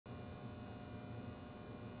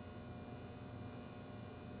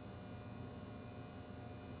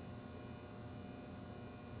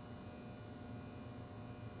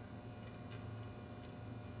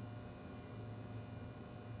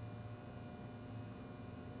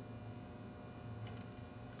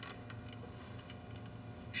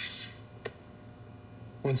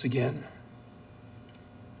Once again,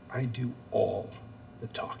 I do all the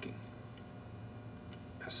talking.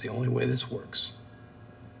 That's the only way this works.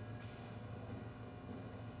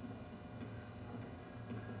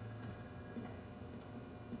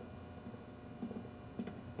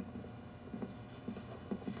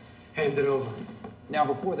 Hand it over. Now,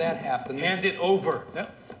 before that happens... Hand it over. No.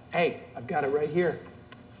 Hey, I've got it right here.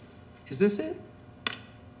 Is this it?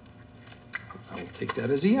 I will take that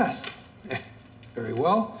as a yes. Very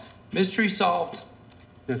well. Mystery solved.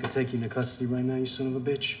 I can take you into custody right now, you son of a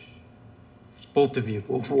bitch. Both of you.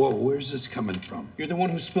 Whoa, where's this coming from? You're the one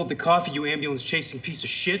who spilled the coffee, you ambulance-chasing piece of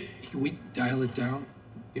shit. Can we dial it down,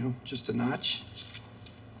 just a notch?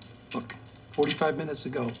 Look, 45 minutes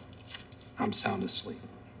ago, I'm sound asleep.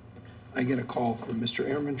 I get a call from Mr.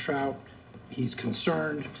 Erhmantraut. He's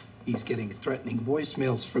concerned. He's getting threatening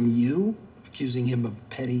voicemails from you, accusing him of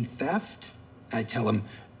petty theft. I tell him,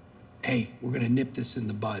 hey, we're gonna nip this in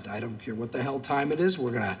the bud. I don't care what the hell time it is.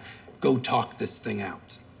 We're gonna go talk this thing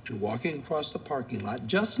out. And walking across the parking lot,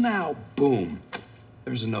 just now, boom,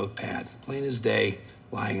 there's a notepad, plain as day,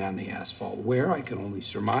 lying on the asphalt, where I can only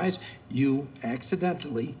surmise you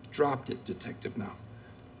accidentally dropped it, Detective Now.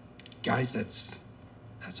 Guys, that's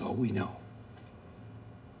all we know.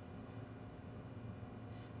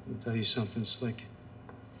 I'll tell you something, Slick.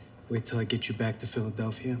 Wait till I get you back to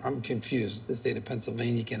Philadelphia. I'm confused. The state of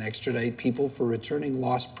Pennsylvania can extradite people for returning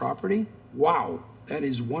lost property? Wow, that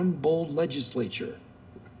is one bold legislature.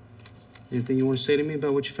 Anything you want to say to me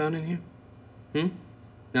about what you found in here?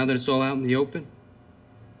 Now that it's all out in the open?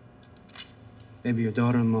 Maybe your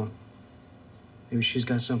daughter-in-law. Maybe she's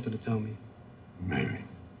got something to tell me. Maybe.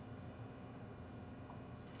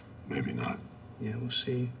 Maybe not. Yeah, we'll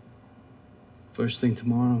see. First thing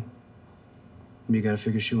tomorrow. You gotta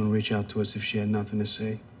figure she wouldn't reach out to us if she had nothing to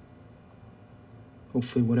say.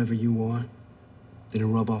 Hopefully whatever you are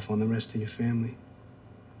didn't rub off on the rest of your family.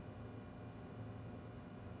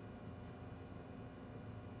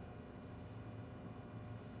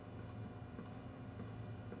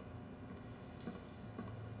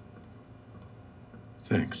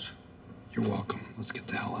 Thanks. You're welcome. Let's get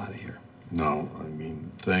the hell out of here. No, I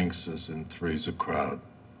mean, thanks as in three's a crowd.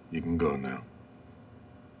 You can go now.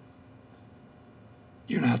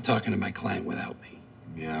 You're not talking to my client without me.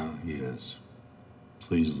 Yeah, he is.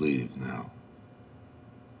 Please leave now.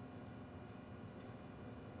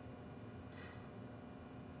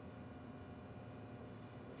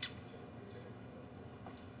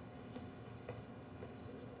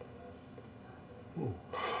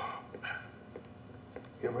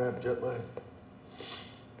 You ever have jet lag?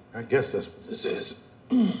 I guess that's what this is.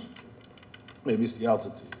 Maybe it's the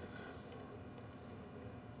altitude.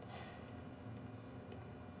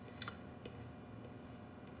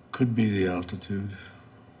 Could be the altitude.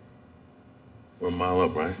 We're a mile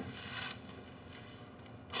up, right?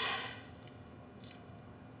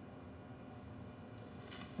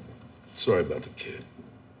 Sorry about the kid.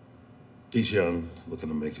 He's young, looking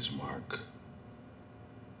to make his mark.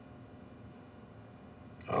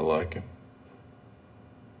 I like him.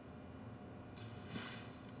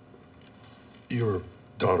 Your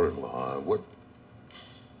daughter-in-law,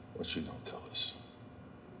 what's she gonna tell us?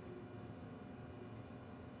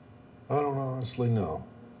 I don't honestly know.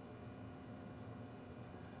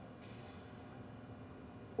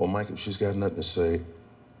 Well, Mike, if she's got nothing to say,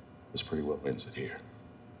 this pretty well ends it here.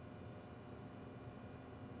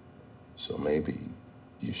 So maybe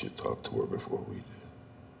you should talk to her before we do.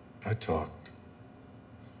 I talked.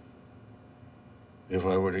 If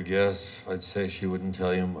I were to guess, I'd say she wouldn't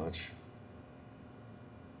tell you much.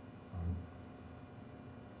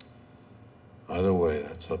 Either way,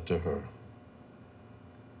 that's up to her.